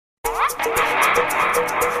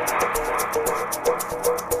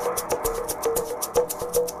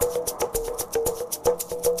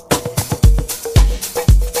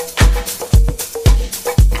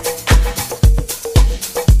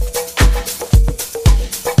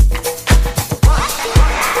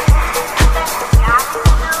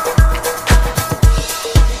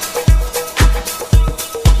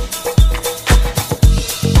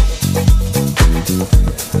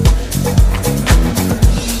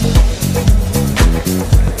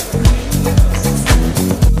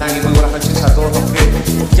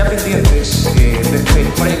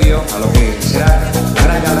a lo que será la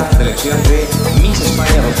gran gala de elección de Miss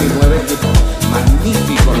España 2009.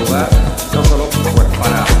 Magnífico lugar, no solo pues,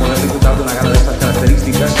 para poder disfrutar de una gala de estas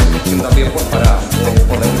características, sino también pues, para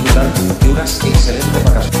poder disfrutar de unas excelentes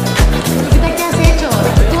vacaciones. ¿Qué has hecho?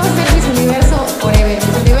 Tú vas a ser Miss Universo forever,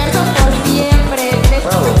 Miss Universo por siempre.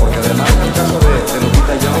 Claro, porque además en el caso de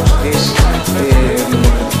Lupita Jones es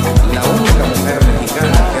la única mujer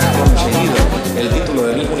mexicana que ha conseguido el título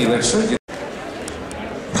de Miss Universo.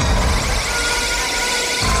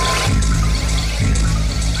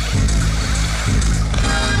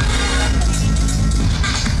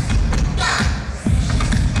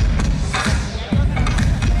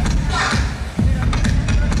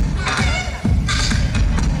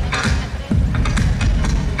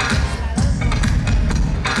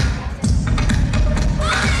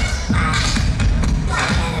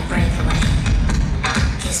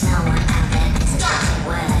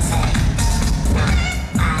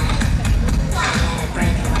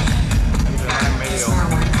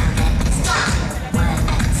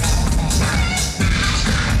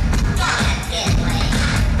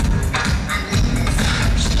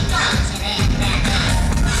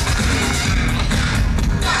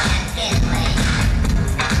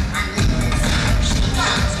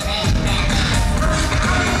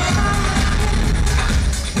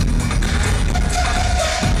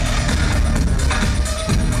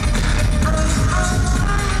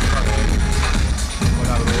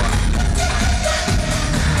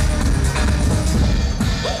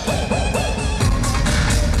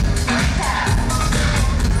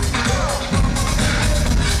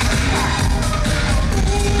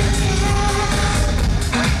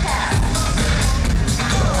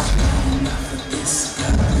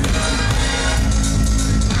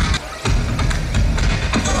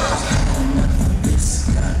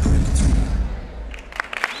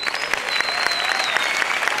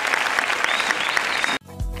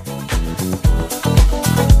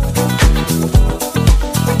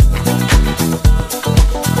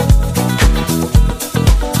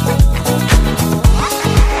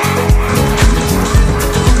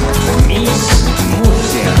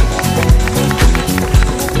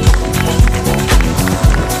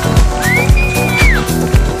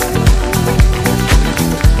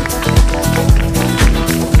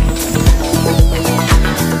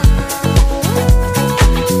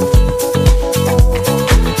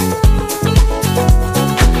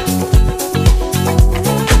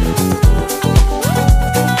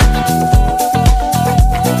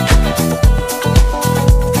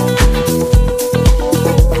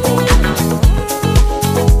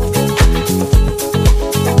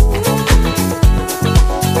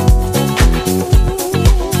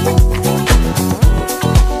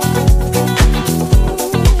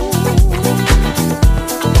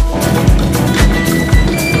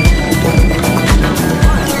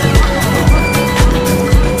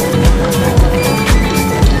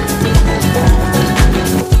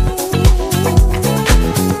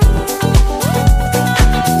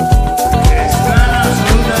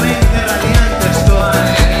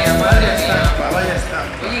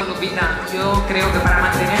 Yo creo que para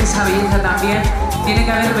mantener esa belleza también tiene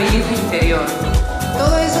que haber belleza interior.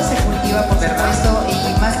 Todo eso se cultiva, por supuesto,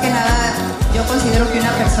 y más que nada yo considero que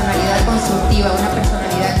una personalidad constructiva, una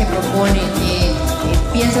personalidad que propone, que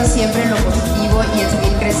piensa siempre en lo positivo y en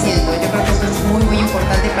seguir creciendo. Yo creo que eso es muy, muy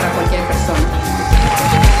importante para cualquier persona.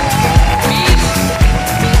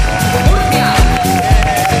 ¡Murcia!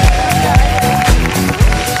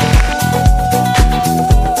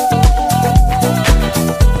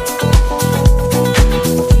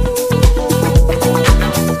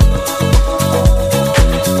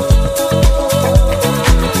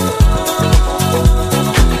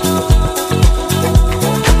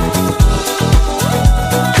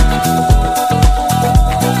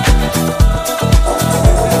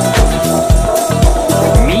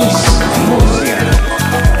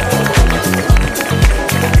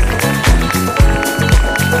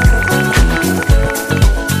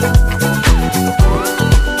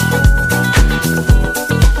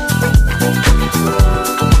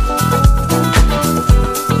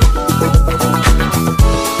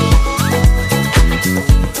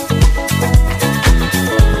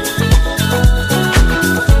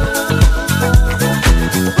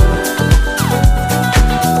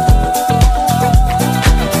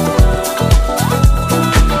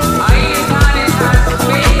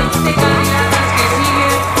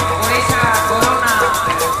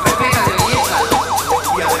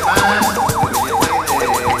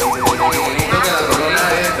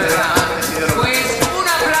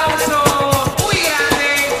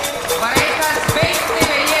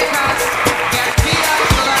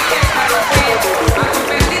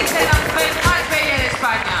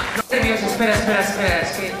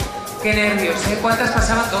 nervios, ¿eh? ¿Cuántas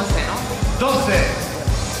pasaban? 12, ¿no?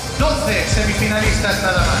 12 semifinalistas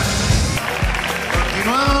nada más.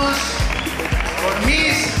 Continuamos con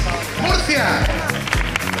Miss Murcia.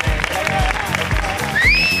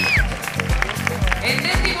 En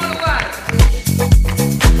 10º lugar.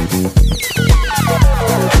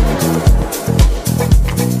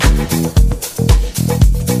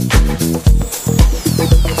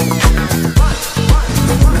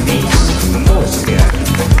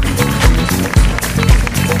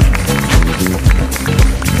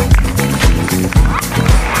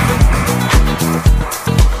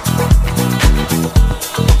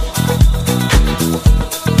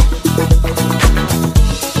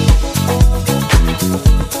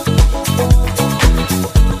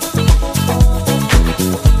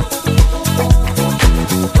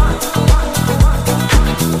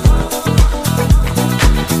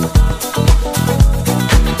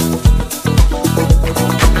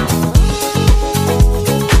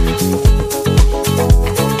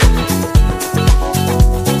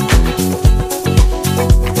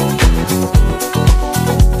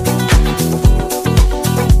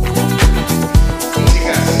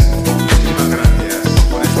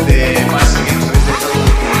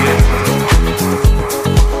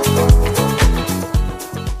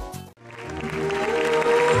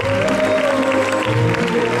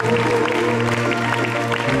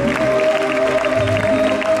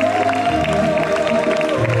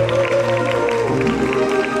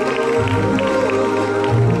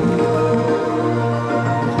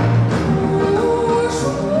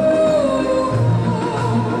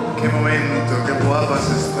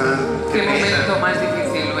 Qué momento más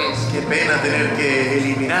difícil, Luis. Qué pena tener que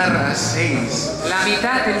eliminar a 6. La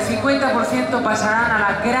mitad, el 50% pasarán a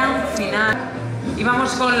la gran final. Y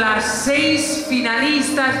vamos con las 6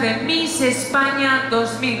 finalistas de Miss España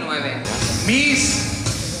 2009.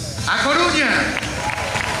 Miss A Coruña.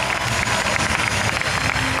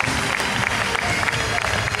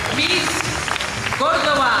 Miss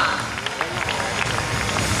Córdoba.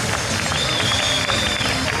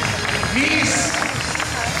 Miss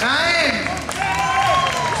Jaén.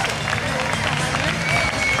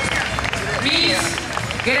 Miss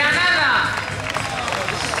Granada.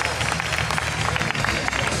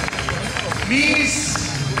 Miss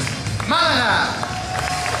Málaga.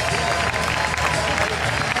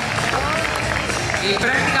 Y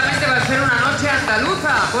prácticamente va a ser una noche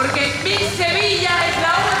andaluza, porque Miss Sevilla es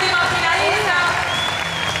la última finalista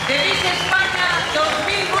de Miss España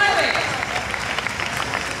 2009.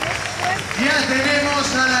 Ya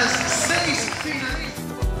tenemos a las 6 finalistas.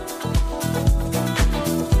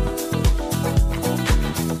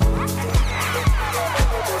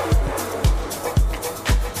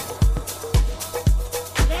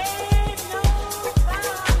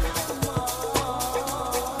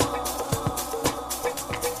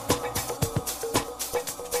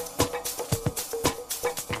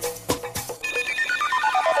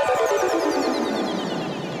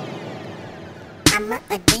 I'm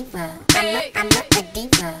a diva. I'm a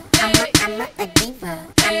diva. I'm a diva.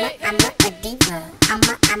 I'm a diva. I'm a diva.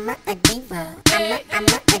 I'm a diva.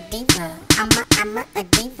 I'm a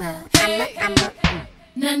diva.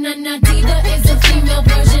 Na diva is a female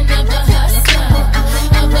version of a hustler,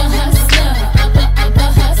 of a hustler, of a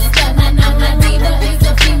hustler. Na diva is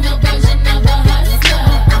a female version of a hustler,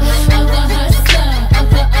 of a hustler,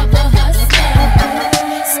 of a hustler.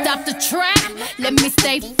 Stop the track, let me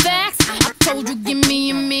state facts. I told you give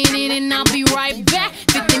me a minute and I'll be right back.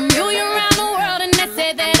 50 million around the world and they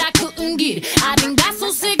said that I couldn't get it. I done got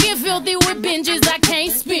so sick and filthy with binges I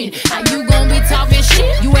can't spin. How you gon' be talking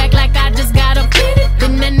shit? You act like I just got a pity.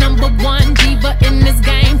 Been the #1 diva in this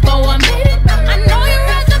game for a minute. I know you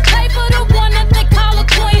read the paper, the one that they call a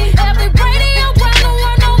queen. Every radio around the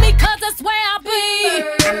world know me 'cause that's where I be.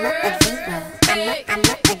 I'm a diva. I'm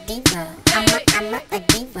a diva. I'm a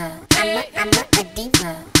diva. I'm a diva. I'm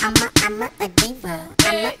a diva.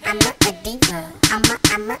 I'm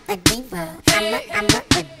a diva. I'm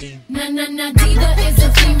a diva. Na diva is a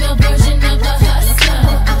female version